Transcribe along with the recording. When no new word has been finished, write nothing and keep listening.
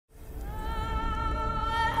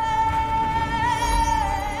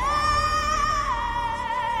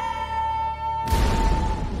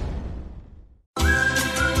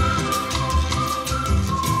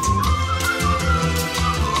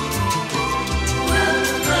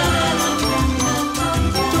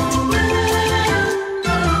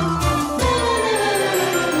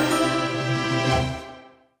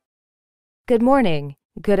Good morning,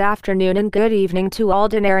 good afternoon and good evening to all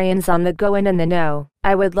Dinarians on the go and in the know.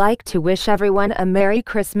 I would like to wish everyone a Merry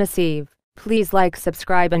Christmas Eve. Please like,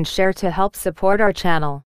 subscribe and share to help support our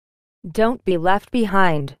channel. Don't be left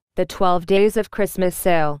behind. The 12 Days of Christmas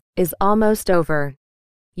sale is almost over.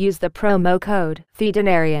 Use the promo code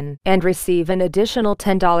Dinarian and receive an additional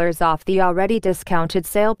 $10 off the already discounted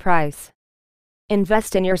sale price.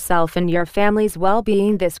 Invest in yourself and your family's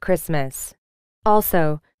well-being this Christmas.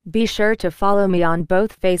 Also, be sure to follow me on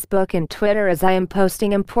both Facebook and Twitter as I am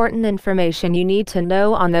posting important information you need to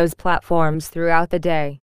know on those platforms throughout the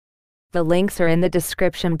day. The links are in the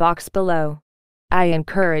description box below. I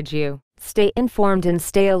encourage you, stay informed and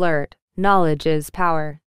stay alert. Knowledge is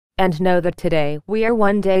power. And know that today we are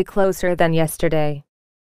one day closer than yesterday.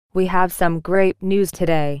 We have some great news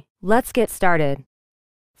today. Let's get started.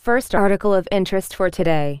 First article of interest for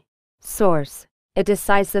today. Source: a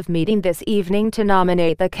decisive meeting this evening to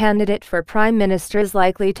nominate the candidate for Prime Minister is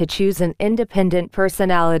likely to choose an independent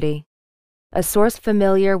personality. A source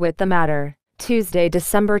familiar with the matter, Tuesday,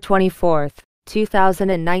 December 24,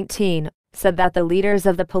 2019, said that the leaders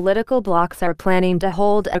of the political blocs are planning to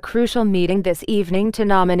hold a crucial meeting this evening to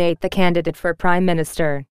nominate the candidate for Prime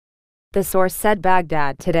Minister. The source said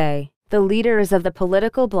Baghdad today, the leaders of the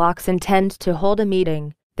political blocs intend to hold a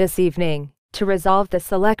meeting this evening to resolve the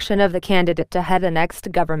selection of the candidate to head the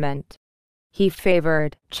next government. He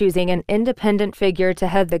favored choosing an independent figure to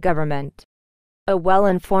head the government. A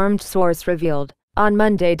well-informed source revealed, on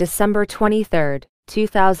Monday, December 23,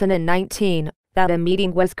 2019, that a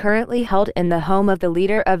meeting was currently held in the home of the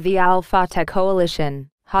leader of the Al-Fatah coalition,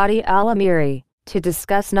 Hadi al-Amiri, to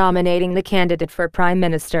discuss nominating the candidate for Prime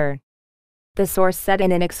Minister. The source said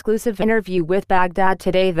in an exclusive interview with Baghdad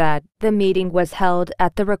today that the meeting was held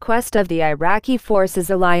at the request of the Iraqi Forces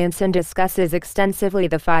Alliance and discusses extensively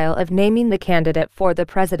the file of naming the candidate for the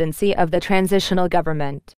presidency of the transitional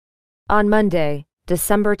government. On Monday,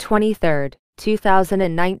 December 23,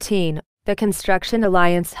 2019, the Construction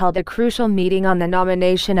Alliance held a crucial meeting on the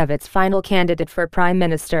nomination of its final candidate for Prime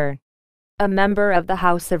Minister. A member of the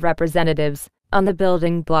House of Representatives, on the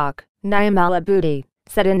building bloc, Naim al-Aboudi,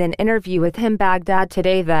 said in an interview with him Baghdad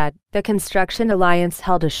today that the Construction Alliance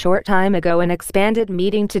held a short time ago an expanded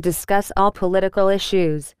meeting to discuss all political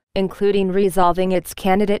issues, including resolving its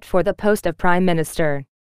candidate for the post of Prime Minister.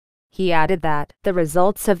 He added that the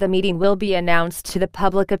results of the meeting will be announced to the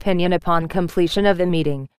public opinion upon completion of the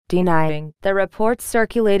meeting, denying the reports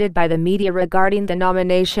circulated by the media regarding the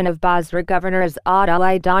nomination of Basra Governor Azad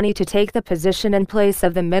al-Idani to take the position in place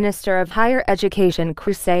of the Minister of Higher Education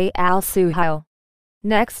Qusay al-Suhail.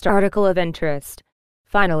 Next article of interest.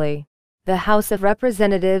 Finally, the House of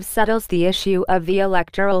Representatives settles the issue of the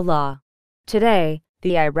electoral law. Today,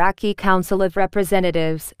 the Iraqi Council of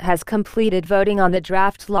Representatives has completed voting on the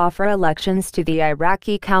draft law for elections to the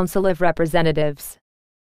Iraqi Council of Representatives.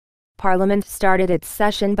 Parliament started its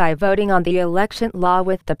session by voting on the election law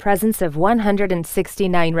with the presence of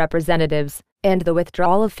 169 representatives and the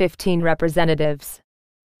withdrawal of 15 representatives.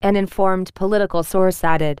 An informed political source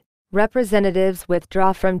added, representatives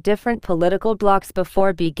withdraw from different political blocs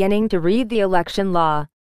before beginning to read the election law.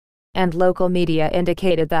 And local media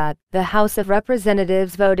indicated that the House of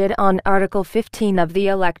Representatives voted on Article 15 of the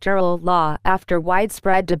electoral law after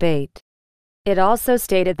widespread debate. It also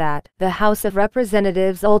stated that the House of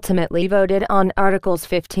Representatives ultimately voted on Articles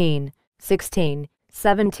 15, 16,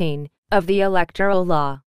 17 of the electoral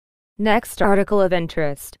law. Next article of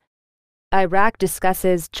interest. Iraq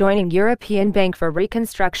discusses joining European Bank for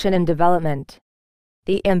Reconstruction and Development.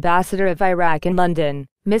 The ambassador of Iraq in London,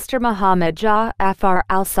 Mr. Mohammed Ja'far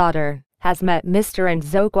al-Sadr, has met Mr.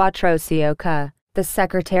 Enzo Quattrocioca, the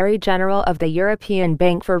Secretary General of the European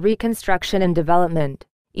Bank for Reconstruction and Development,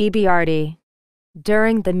 Ebrd.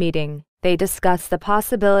 During the meeting, they discussed the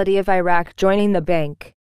possibility of Iraq joining the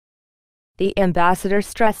bank. The ambassador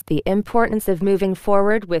stressed the importance of moving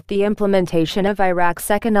forward with the implementation of Iraq's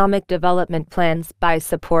economic development plans by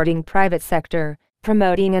supporting private sector,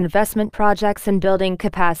 promoting investment projects and building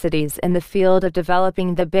capacities in the field of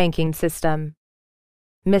developing the banking system.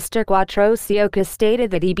 Mr. Quattrocioca stated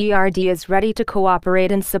that Ebrd is ready to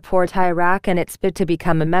cooperate and support Iraq in its bid to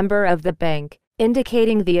become a member of the bank,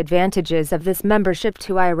 indicating the advantages of this membership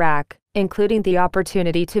to Iraq, including the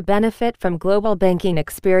opportunity to benefit from global banking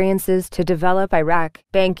experiences to develop Iraq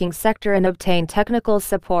banking sector and obtain technical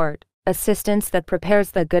support, assistance that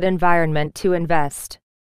prepares the good environment to invest.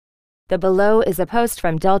 The below is a post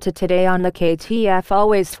from Delta Today on the KTF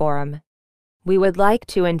Always Forum. We would like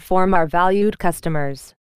to inform our valued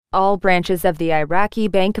customers. All branches of the Iraqi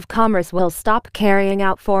Bank of Commerce will stop carrying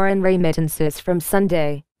out foreign remittances from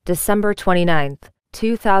Sunday, December 29,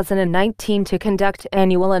 2019 to conduct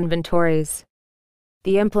annual inventories.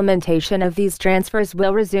 The implementation of these transfers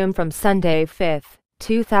will resume from Sunday 5,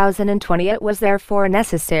 2020. It was therefore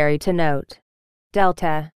necessary to note.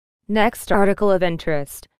 Delta. Next article of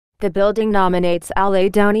interest. The building nominates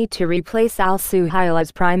al-Adani to replace al-Suhail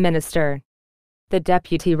as Prime Minister. The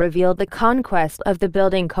deputy revealed the conquest of the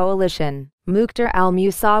building coalition, Mukhtar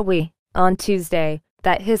al-Musawi, on Tuesday,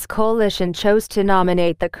 that his coalition chose to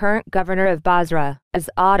nominate the current governor of Basra,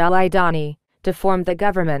 As'ad al-Adani, to form the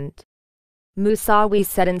government. Musawi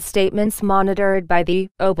said in statements monitored by the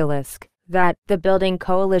Obelisk that the building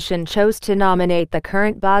coalition chose to nominate the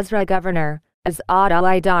current Basra governor, As'ad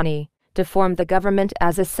al-Adani, to form the government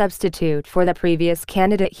as a substitute for the previous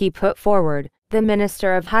candidate he put forward, the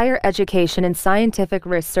Minister of Higher Education and Scientific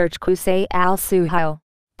Research Qusay al-Suhail.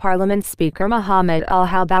 Parliament Speaker Mohammed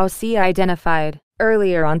al-Habousi identified,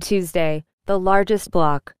 earlier on Tuesday, the largest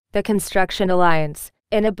bloc, the Construction Alliance,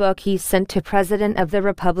 in a book he sent to President of the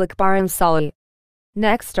Republic Barham Saleh.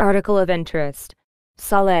 Next article of interest.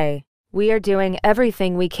 Saleh. We are doing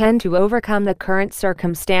everything we can to overcome the current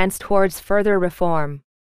circumstance towards further reform.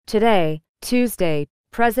 Today, Tuesday,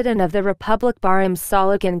 President of the Republic Barham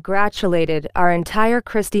Saleh congratulated our entire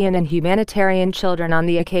Christian and humanitarian children on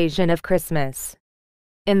the occasion of Christmas.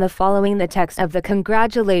 In the following the text of the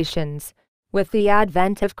congratulations, with the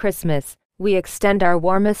advent of Christmas, we extend our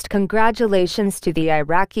warmest congratulations to the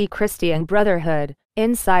Iraqi Christian Brotherhood,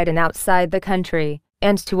 inside and outside the country,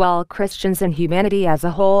 and to all Christians and humanity as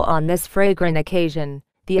a whole on this fragrant occasion,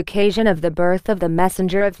 the occasion of the birth of the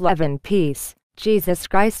Messenger of Love and Peace, Jesus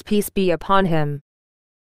Christ, peace be upon him.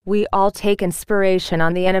 We all take inspiration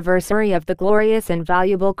on the anniversary of the glorious and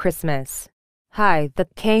valuable Christmas. That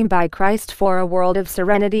came by Christ for a world of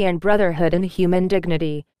serenity and brotherhood and human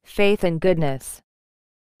dignity, faith and goodness.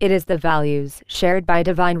 It is the values shared by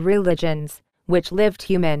divine religions, which lived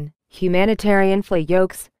humanitarian free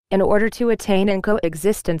yokes, in order to attain in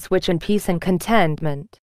coexistence which in peace and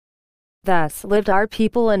contentment. Thus lived our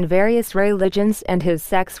people in various religions and his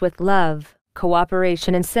sects with love,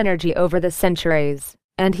 cooperation and synergy over the centuries,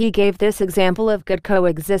 and he gave this example of good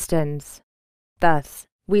coexistence. Thus,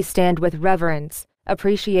 we stand with reverence,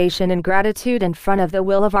 appreciation and gratitude in front of the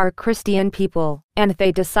will of our Christian people, and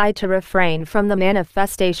they decide to refrain from the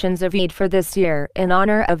manifestations of Eid for this year in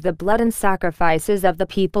honor of the blood and sacrifices of the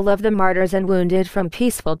people of the martyrs and wounded from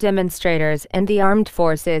peaceful demonstrators and the armed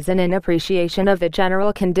forces, and in appreciation of the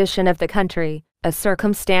general condition of the country, a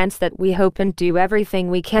circumstance that we hope and do everything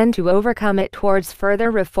we can to overcome it towards further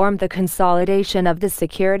reform, the consolidation of the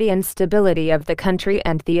security and stability of the country,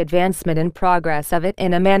 and the advancement and progress of it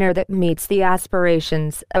in a manner that meets the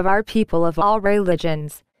aspirations of our people of all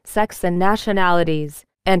religions, sects and nationalities,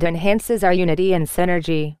 and enhances our unity and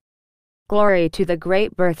synergy. Glory to the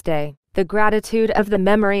great birthday, the gratitude of the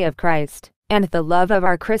memory of Christ, and the love of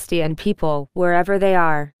our Christian people wherever they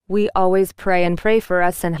are. We always pray and pray for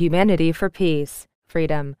us and humanity for peace,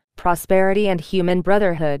 freedom, prosperity and human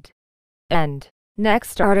brotherhood. End.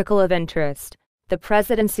 Next article of interest. The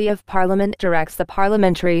Presidency of Parliament directs the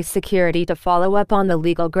Parliamentary Security to follow up on the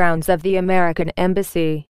legal grounds of the American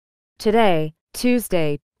Embassy. Today,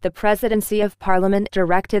 Tuesday, the Presidency of Parliament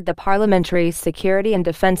directed the Parliamentary Security and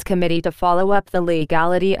Defense Committee to follow up the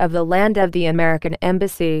legality of the land of the American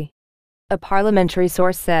Embassy. A parliamentary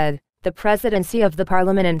source said, the Presidency of the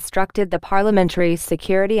Parliament instructed the Parliamentary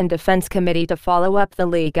Security and Defense Committee to follow up the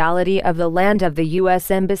legality of the land of the U.S.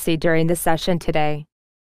 Embassy during the session today.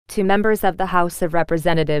 Two members of the House of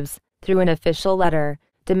Representatives, through an official letter,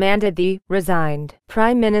 demanded the resigned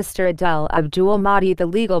Prime Minister Adel Abdul Mahdi the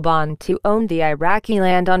legal bond to own the Iraqi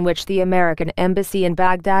land on which the American Embassy in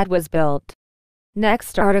Baghdad was built.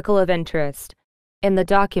 Next article of interest. In the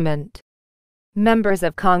document, members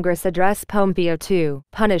of Congress address Pompeo to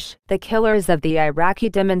punish the killers of the Iraqi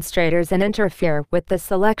demonstrators and interfere with the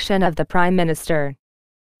selection of the Prime Minister.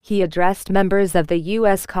 He addressed members of the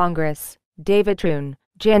U.S. Congress, David Troon,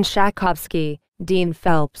 Jan Schakowsky, Dean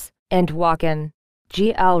Phelps, and Joaquin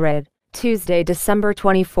G. Ebrd, Tuesday, December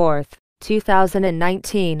 24,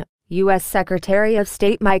 2019, U.S. Secretary of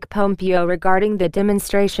State Mike Pompeo regarding the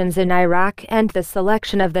demonstrations in Iraq and the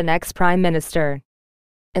selection of the next Prime Minister.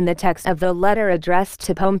 In the text of the letter addressed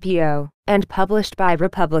to Pompeo, and published by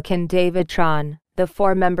Republican David Tron, the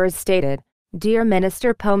four members stated, "Dear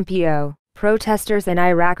Minister Pompeo, protesters in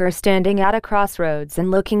Iraq are standing at a crossroads and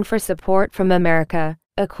looking for support from America.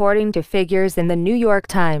 According to figures in the New York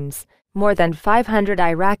Times, more than 500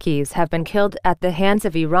 Iraqis have been killed at the hands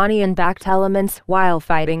of Iranian-backed elements while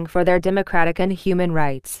fighting for their democratic and human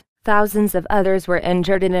rights. Thousands of others were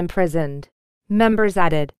injured and imprisoned." Members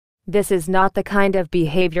added, This is not the kind of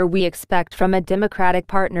behavior we expect from a democratic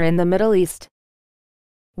partner in the Middle East.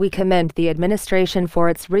 We commend the administration for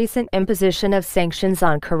its recent imposition of sanctions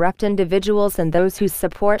on corrupt individuals and those who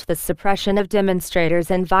support the suppression of demonstrators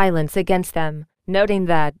and violence against them, noting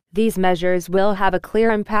that these measures will have a clear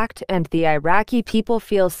impact and the Iraqi people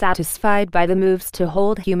feel satisfied by the moves to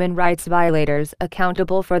hold human rights violators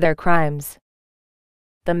accountable for their crimes.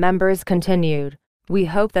 The members continued, "We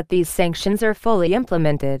hope that these sanctions are fully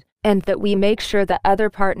implemented, and that we make sure that other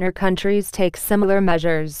partner countries take similar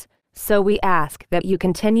measures. So we ask that you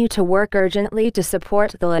continue to work urgently to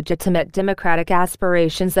support the legitimate democratic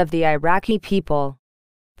aspirations of the Iraqi people."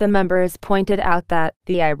 The members pointed out that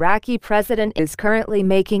the Iraqi president is currently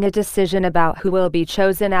making a decision about who will be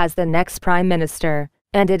chosen as the next prime minister,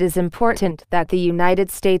 and it is important that the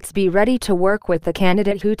United States be ready to work with the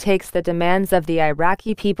candidate who takes the demands of the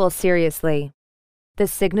Iraqi people seriously. The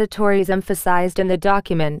signatories emphasized in the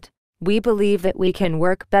document, "We believe that we can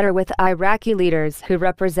work better with Iraqi leaders who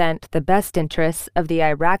represent the best interests of the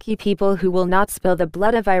Iraqi people, who will not spill the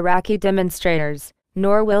blood of Iraqi demonstrators,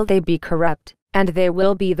 nor will they be corrupt, and they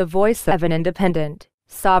will be the voice of an independent,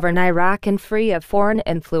 sovereign Iraq and free of foreign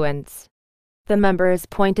influence." The members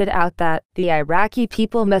pointed out that the Iraqi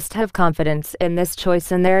people must have confidence in this choice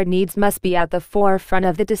and their needs must be at the forefront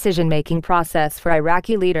of the decision-making process for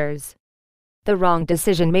Iraqi leaders. The wrong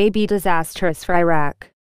decision may be disastrous for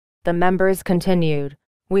Iraq. The members continued,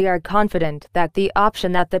 "We are confident that the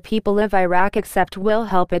option that the people of Iraq accept will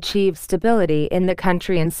help achieve stability in the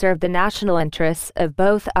country and serve the national interests of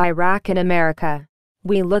both Iraq and America.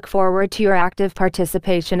 We look forward to your active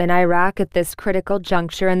participation in Iraq at this critical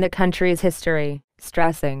juncture in the country's history,"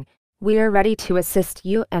 stressing, "We are ready to assist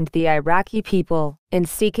you and the Iraqi people in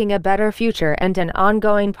seeking a better future and an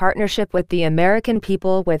ongoing partnership with the American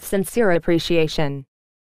people with sincere appreciation.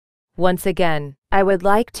 Once again, I would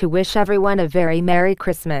like to wish everyone a very Merry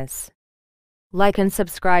Christmas. Like and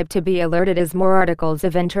subscribe to be alerted as more articles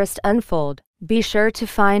of interest unfold. Be sure to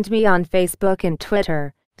find me on Facebook and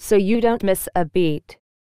Twitter, so you don't miss a beat.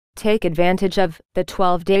 Take advantage of the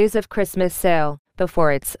 12 Days of Christmas sale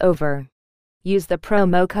before it's over. Use the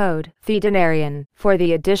promo code Dinarian for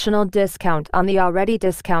the additional discount on the already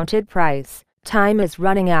discounted price. Time is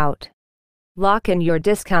running out. Lock in your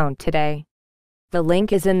discount today. The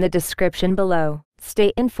link is in the description below.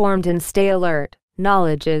 Stay informed and stay alert.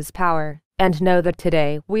 Knowledge is power. And know that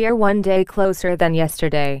today we are one day closer than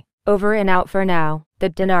yesterday. Over and out for now.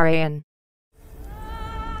 The Dinarian.